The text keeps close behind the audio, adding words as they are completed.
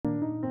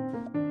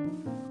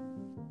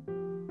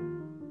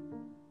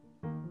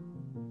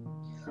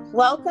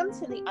Welcome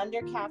to the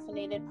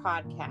Undercaffeinated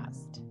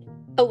Podcast,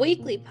 a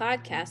weekly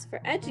podcast for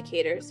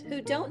educators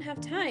who don't have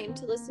time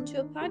to listen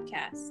to a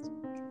podcast.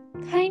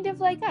 Kind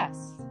of like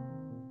us.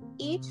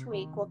 Each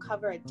week we'll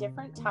cover a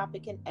different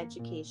topic in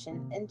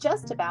education in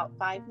just about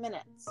 5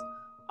 minutes.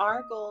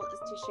 Our goal is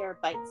to share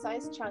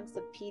bite-sized chunks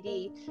of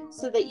PD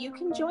so that you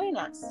can join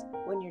us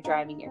when you're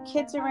driving your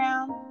kids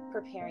around,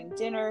 preparing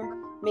dinner,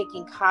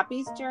 making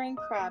copies during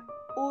prep,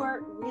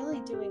 or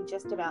really doing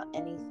just about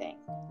anything.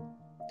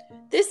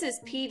 This is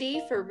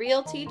PD for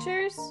real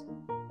teachers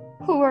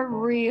who are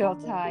real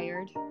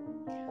tired.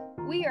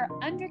 We are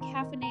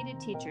undercaffeinated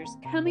teachers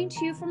coming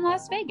to you from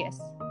Las Vegas.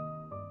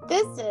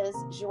 This is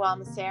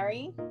Joelle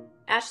Masseri,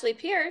 Ashley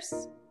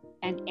Pierce,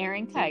 and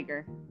Erin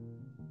Kiger.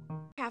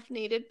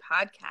 Caffeinated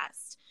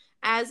Podcast.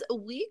 As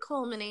we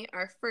culminate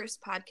our first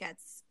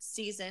podcast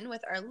season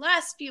with our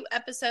last few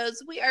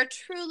episodes, we are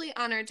truly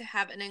honored to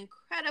have an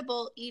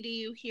incredible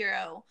EDU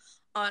hero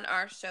on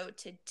our show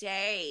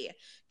today.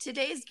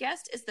 Today's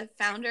guest is the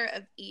founder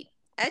of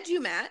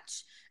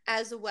EduMatch,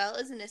 as well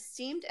as an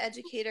esteemed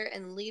educator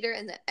and leader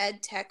in the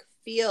ed tech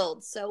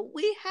field. So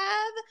we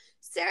have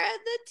Sarah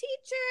the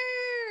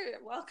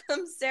teacher.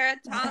 Welcome, Sarah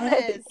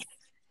Thomas.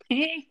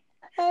 Hey,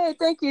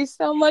 thank you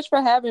so much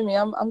for having me.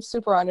 I'm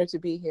super honored to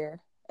be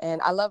here.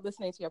 And I love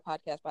listening to your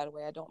podcast, by the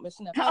way. I don't miss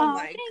an episode. Oh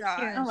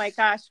my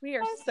gosh. We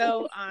are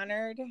so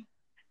honored.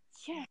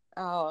 Yeah.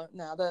 Oh,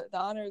 no, the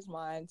honor is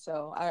mine.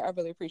 So I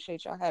really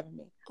appreciate y'all having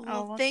me.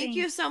 Well, thank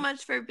you so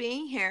much for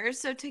being here.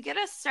 So to get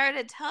us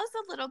started, tell us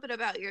a little bit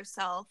about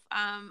yourself.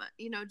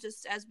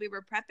 Just as we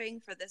were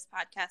prepping for this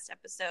podcast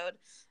episode,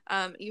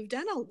 you've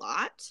done a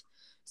lot.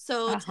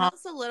 So tell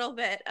us a little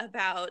bit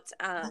about,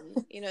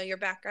 your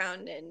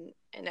background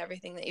and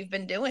everything that you've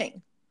been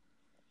doing.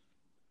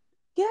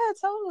 Yeah,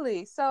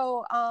 totally.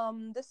 So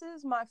this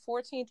is my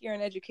 14th year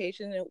in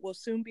education, and it will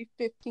soon be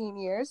 15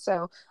 years.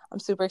 So I'm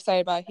super excited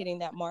about hitting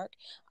that mark.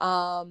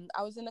 I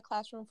was in the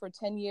classroom for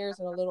 10 years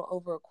and a little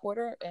over a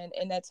quarter. And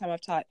in that time,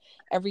 I've taught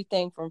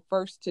everything from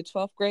 1st to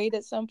 12th grade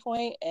at some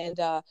point, and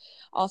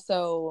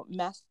also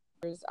master's.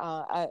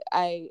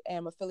 I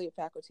am affiliate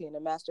faculty in a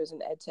master's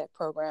in ed tech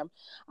program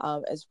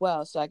as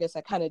well. So I guess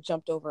I kind of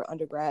jumped over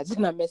undergrads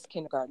and I missed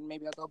kindergarten.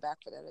 Maybe I'll go back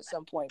for that at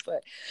some point.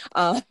 But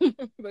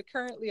but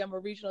currently I'm a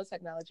regional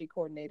technology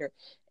coordinator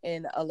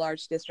in a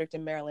large district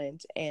in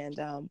Maryland, and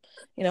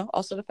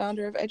also the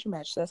founder of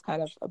EduMatch. So that's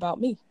kind of about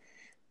me.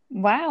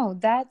 Wow,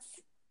 that's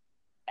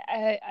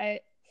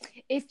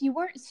if you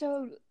weren't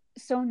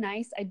so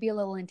nice, I'd be a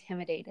little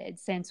intimidated,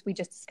 since we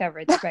just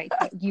discovered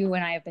that you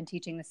and I have been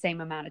teaching the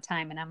same amount of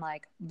time, and I'm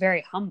like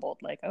very humbled,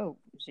 like, oh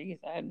geez,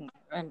 oh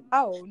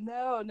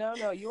no,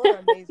 you are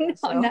amazing.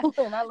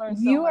 And I learned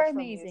so you much are from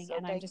amazing, you,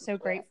 and I'm just so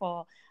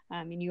grateful.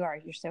 And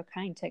you're so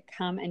kind to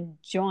come and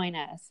join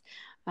us.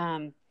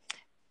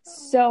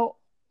 So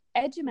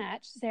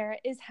EduMatch, Sarah,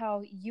 is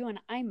how you and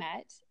I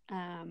met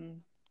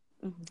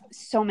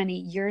so many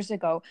years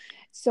ago.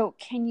 So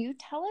can you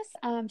tell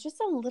us just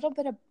a little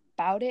bit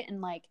about it,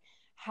 and like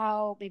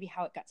how it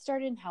got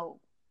started and how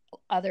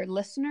other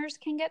listeners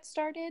can get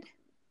started?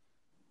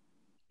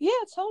 Yeah,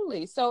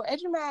 totally. So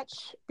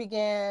EduMatch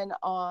began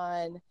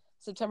on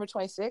September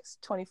 26,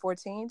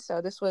 2014. So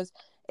this was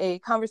a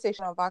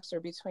conversation on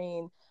Voxer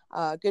between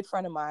a good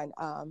friend of mine,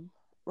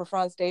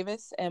 Rafrance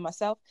Davis, and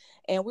myself.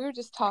 And we were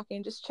just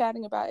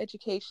chatting about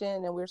education,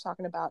 and we were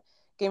talking about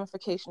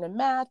gamification in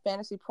math,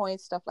 fantasy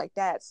points, stuff like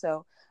that.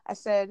 So I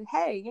said,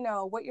 hey,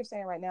 what you're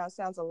saying right now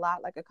sounds a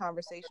lot like a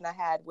conversation I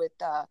had with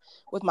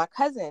my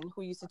cousin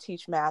who used to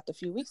teach math a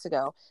few weeks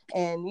ago.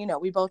 And,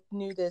 we both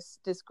knew this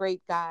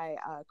great guy,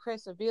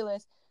 Chris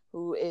Aviles,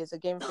 who is a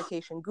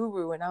gamification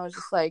guru. And I was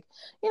just like,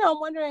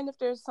 I'm wondering if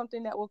there's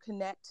something that will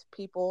connect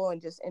people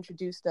and just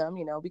introduce them,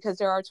 because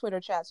there are Twitter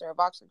chats, there are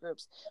Voxer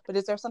groups, but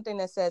is there something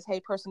that says, hey,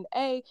 person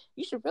A,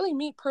 you should really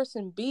meet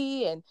person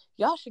B, and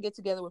y'all should get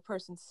together with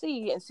person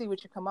C and see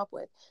what you come up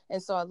with.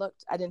 And so I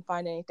looked, I didn't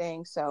find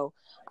anything. So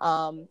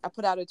I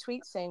put out a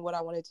tweet saying what I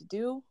wanted to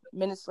do.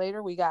 Minutes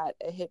later, we got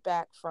a hit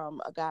back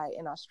from a guy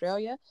in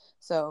Australia.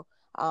 So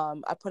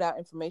I put out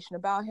information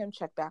about him,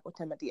 checked back with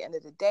him at the end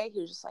of the day. He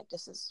was just like,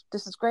 this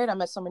is great. I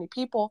met so many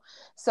people.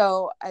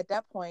 So at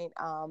that point,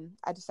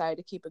 I decided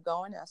to keep it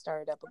going. I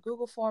started up a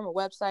Google form, a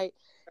website,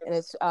 and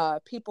as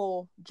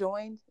people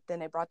joined, then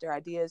they brought their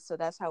ideas. So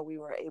that's how we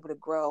were able to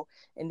grow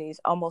in these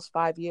almost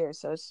 5 years.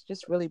 So it's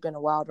just really been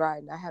a wild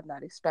ride, and I have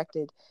not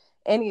expected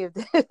any of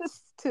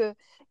this to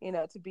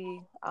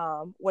be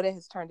what it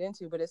has turned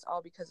into, but it's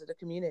all because of the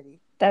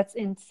community. That's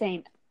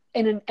insane.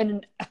 In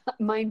a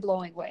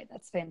mind-blowing way.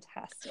 That's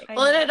fantastic.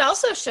 Well, and it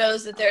also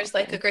shows that there's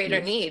like a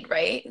greater need,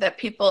 right? That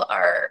people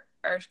are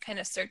kind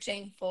of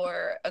searching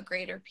for a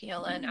greater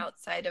PLN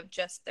outside of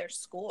just their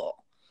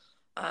school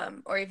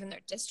or even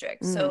their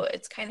district. So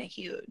it's kind of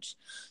huge.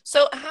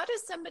 So how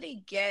does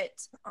somebody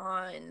get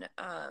on,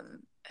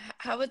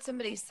 how would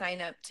somebody sign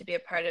up to be a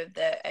part of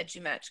the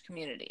EduMatch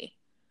community?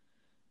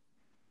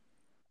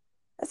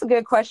 That's a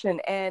good question.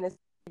 And it's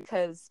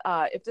because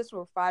if this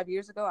were 5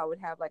 years ago, I would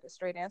have like a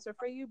straight answer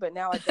for you, but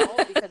now I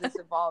don't because it's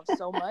evolved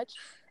so much.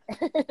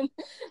 And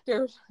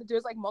there's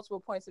like multiple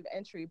points of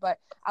entry, but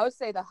I would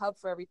say the hub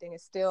for everything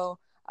is still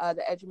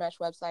the EduMatch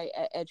website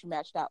at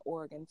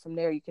edumatch.org, and from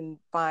there you can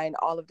find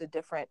all of the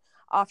different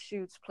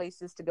offshoots,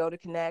 places to go to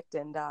connect,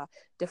 and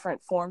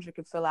different forms you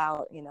can fill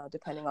out, you know,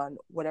 depending on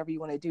whatever you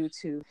want to do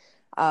to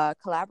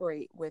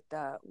collaborate with.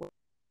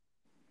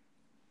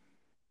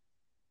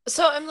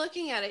 So I'm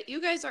looking at it.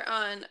 You guys are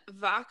on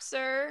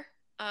Voxer,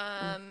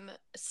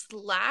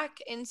 Slack,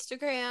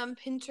 Instagram,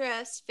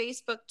 Pinterest,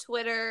 Facebook,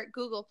 Twitter,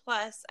 Google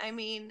Plus. I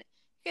mean,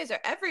 you guys are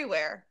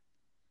everywhere.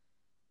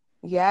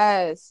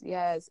 Yes,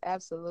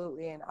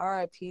 absolutely. And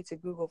RIP to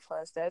Google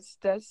Plus. That's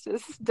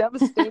just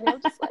devastating.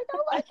 I'm just like,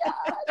 oh my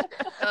gosh.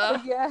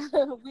 But yeah,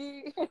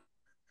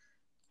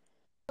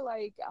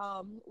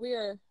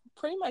 we're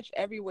pretty much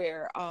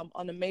everywhere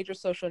on the major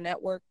social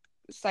network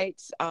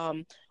sites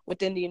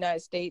within the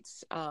United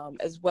States,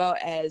 as well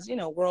as, you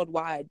know,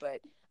 worldwide. But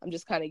I'm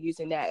just kind of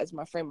using that as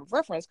my frame of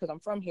reference because I'm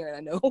from here and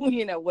I know,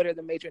 you know, what are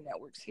the major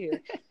networks here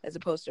as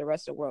opposed to the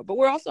rest of the world. But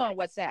we're also on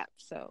WhatsApp.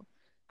 So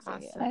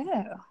awesome.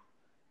 Yeah. Oh.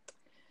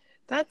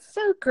 That's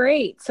so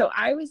great. So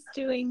I was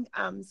doing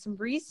some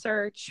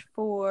research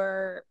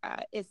for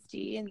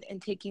ISTE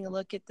and taking a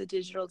look at the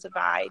digital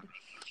divide,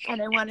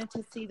 and I wanted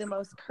to see the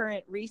most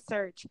current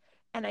research,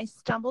 and I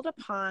stumbled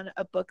upon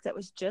a book that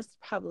was just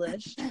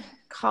published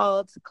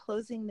called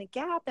Closing the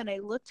Gap, and I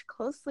looked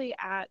closely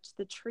at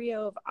the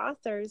trio of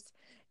authors,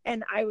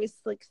 and I was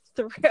like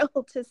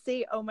thrilled to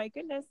see, oh my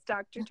goodness,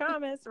 Dr.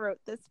 Thomas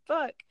wrote this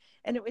book,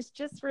 and it was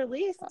just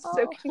released.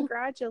 So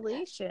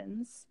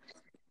congratulations.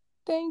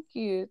 Thank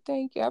you.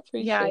 I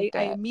appreciate that.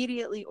 I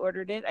immediately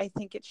ordered it. I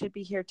think it should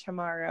be here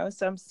tomorrow.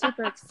 So I'm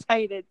super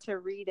excited to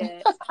read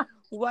it.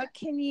 What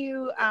can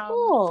you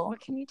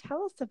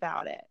tell us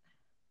about it?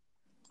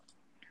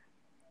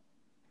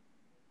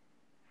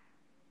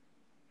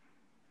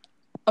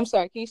 I'm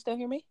sorry, can you still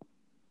hear me?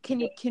 Can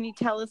you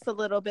tell us a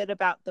little bit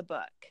about the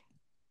book?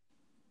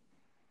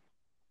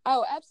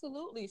 Oh,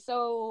 absolutely.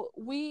 So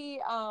we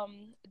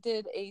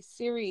did a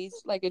series,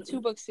 like a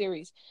 2-book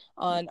series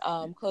on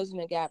Closing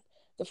the Gap.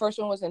 The first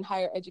one was in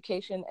higher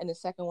education and the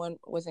second one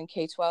was in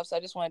K-12. So I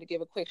just wanted to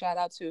give a quick shout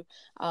out to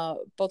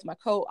both my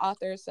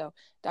co-authors. So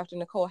Dr.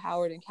 Nicole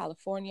Howard in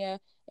California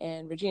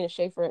and Regina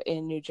Schaefer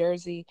in New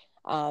Jersey.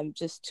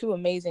 Just 2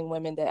 amazing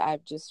women that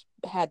I've just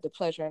had the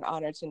pleasure and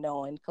honor to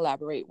know and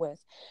collaborate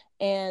with.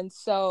 And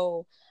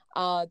so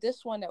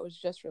this one that was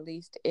just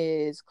released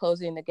is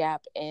Closing the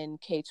Gap in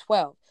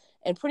K-12.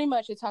 And pretty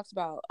much it talks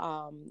about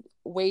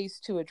ways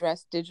to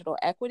address digital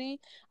equity.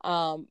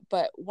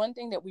 But one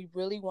thing that we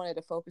really wanted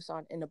to focus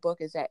on in the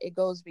book is that it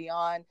goes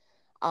beyond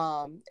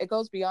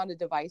the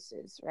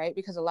devices, right?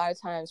 Because a lot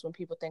of times when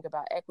people think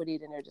about equity,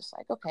 then they're just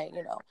like, okay,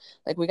 you know,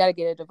 like we got to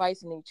get a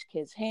device in each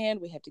kid's hand.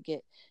 We have to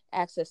get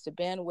access to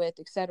bandwidth,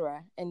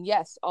 etc. And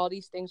yes, all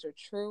these things are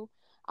true.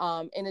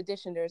 In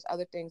addition, there's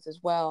other things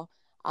as well.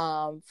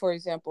 For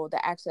example,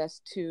 the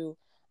access to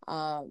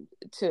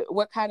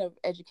what kind of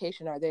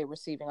education are they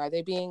receiving? Are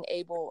they being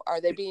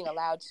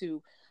allowed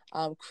to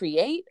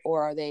create,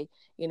 or are they,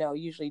 you know,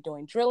 usually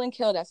doing drill and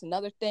kill? That's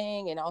another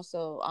thing. And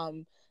also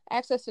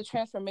access to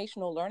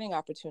transformational learning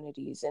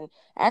opportunities and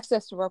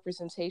access to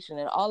representation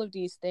and all of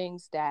these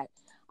things that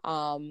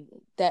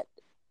that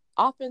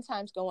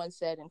oftentimes go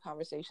unsaid in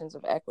conversations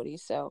of equity.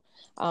 So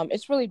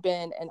it's really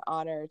been an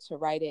honor to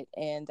write it.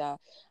 And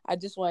I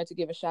just wanted to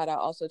give a shout out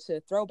also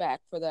to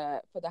Throwback for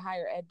the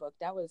higher ed book.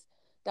 That was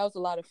a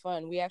lot of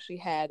fun. We actually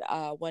had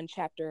one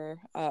chapter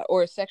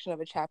or a section of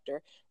a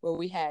chapter where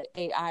we had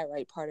AI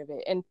write part of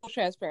it. And full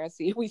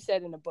transparency, we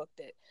said in the book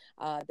that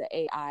the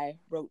AI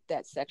wrote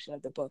that section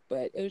of the book,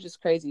 but it was just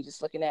crazy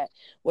just looking at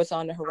what's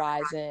on the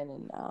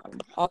horizon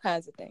and all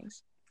kinds of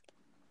things.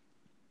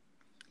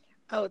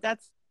 Oh,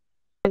 that's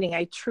exciting.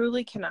 I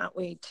truly cannot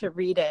wait to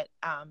read it.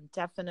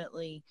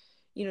 Definitely,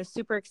 you know,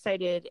 super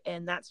excited.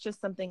 And that's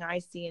just something I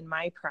see in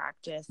my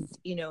practice,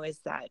 you know, is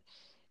that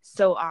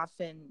so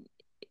often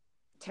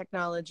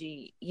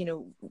technology, you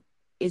know,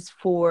 is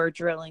for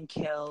drill and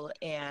kill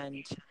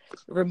and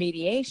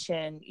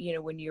remediation, you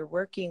know, when you're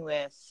working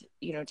with,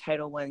 you know,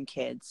 Title I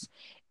kids,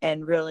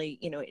 and really,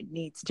 you know, it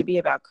needs to be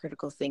about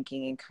critical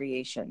thinking and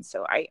creation.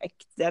 So I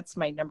that's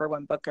my number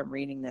one book I'm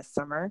reading this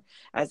summer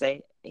as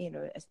I, you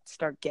know,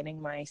 start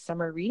getting my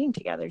summer reading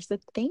together. So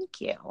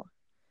thank you.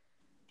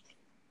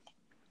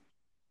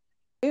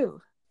 Ew.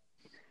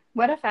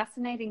 What a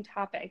fascinating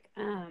topic.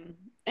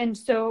 And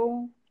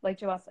so, like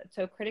Joelle said,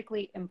 so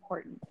critically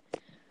important.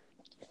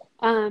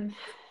 I'm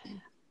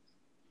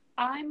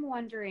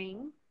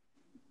wondering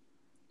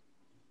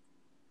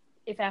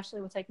if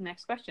Ashley will take the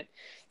next question.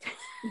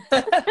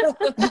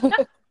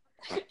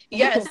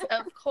 Yes,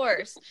 of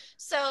course.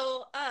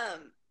 So,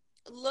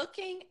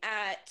 looking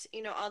at,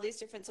 you know, all these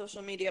different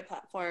social media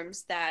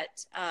platforms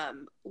that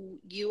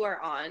you are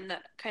on,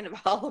 that kind of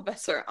all of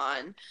us are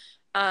on,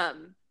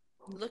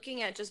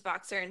 looking at just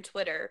Voxer and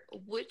Twitter,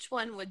 which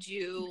one would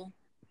you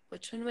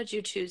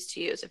choose to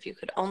use if you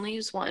could only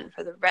use one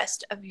for the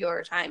rest of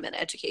your time in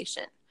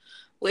education?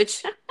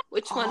 Which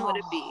one would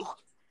it be?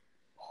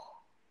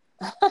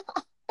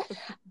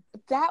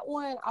 That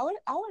one, I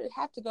would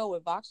have to go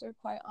with Voxer,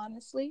 quite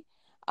honestly.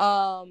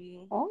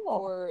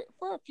 For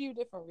a few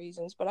different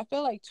reasons, but I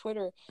feel like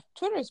Twitter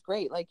is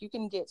great. Like, you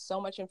can get so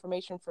much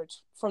information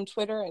from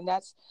Twitter, and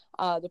that's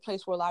the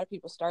place where a lot of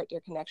people start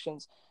their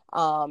connections,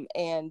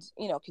 and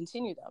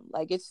continue them.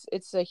 Like,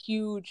 it's a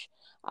huge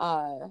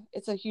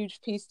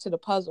piece to the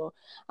puzzle.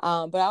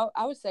 But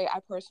I would say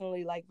I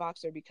personally like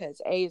Voxer because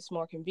it's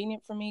more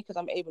convenient for me because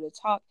I'm able to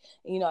talk.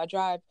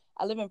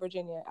 I live in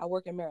Virginia. I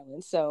work in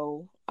Maryland.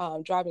 So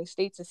driving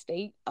state to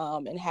state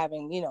and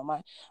having,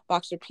 my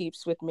Voxer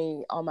peeps with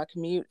me on my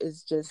commute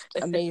is just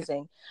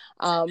amazing.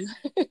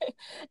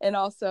 And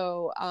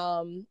also,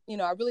 I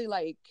really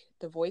like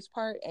the voice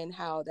part and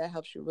how that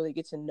helps you really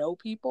get to know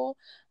people.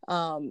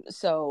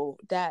 So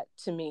that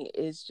to me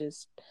is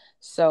just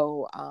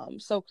so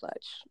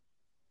clutch.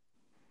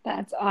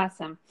 That's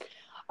awesome.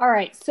 All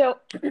right. So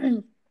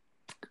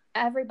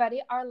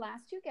everybody, our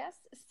last two guests,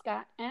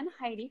 Scott and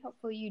Heidi,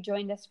 hopefully you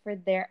joined us for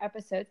their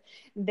episodes.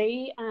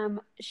 They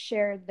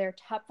shared their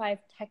top five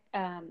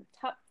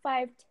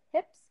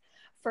tips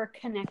for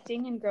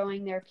connecting and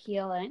growing their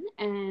PLN.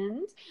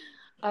 And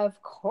of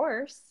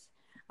course,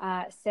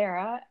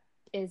 Sarah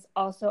is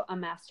also a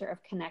master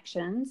of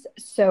connections.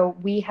 So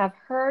we have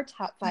her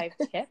top 5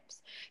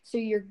 tips. So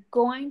you're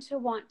going to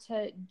want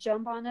to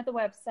jump onto the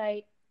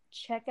website,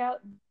 check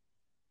out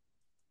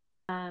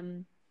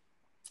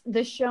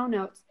the show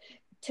notes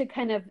to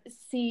kind of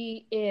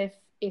see if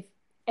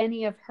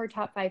any of her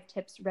top 5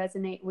 tips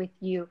resonate with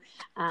you.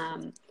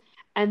 And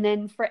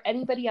then for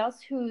anybody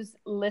else who's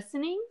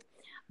listening,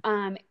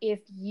 if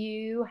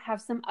you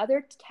have some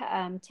other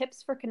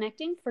tips for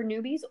connecting for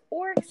newbies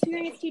or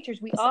experienced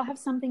teachers, we all have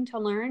something to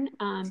learn.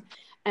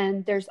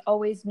 And there's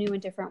always new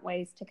and different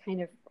ways to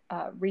kind of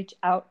reach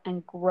out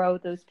and grow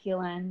those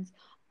PLNs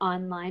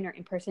online or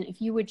in person.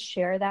 If you would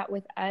share that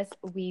with us,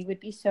 we would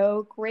be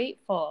so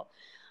grateful.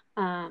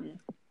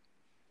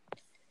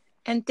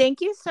 And thank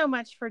you so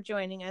much for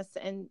joining us.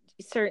 And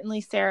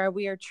certainly, Sarah,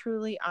 we are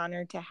truly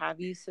honored to have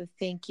you. So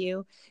thank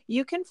you.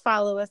 You can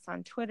follow us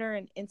on Twitter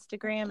and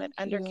Instagram at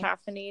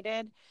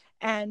Undercaffeinated.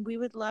 And we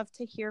would love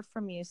to hear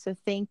from you. So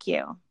thank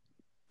you.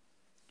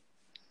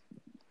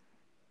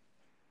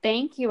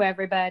 Thank you,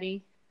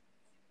 everybody.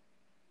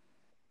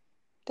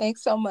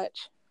 Thanks so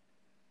much.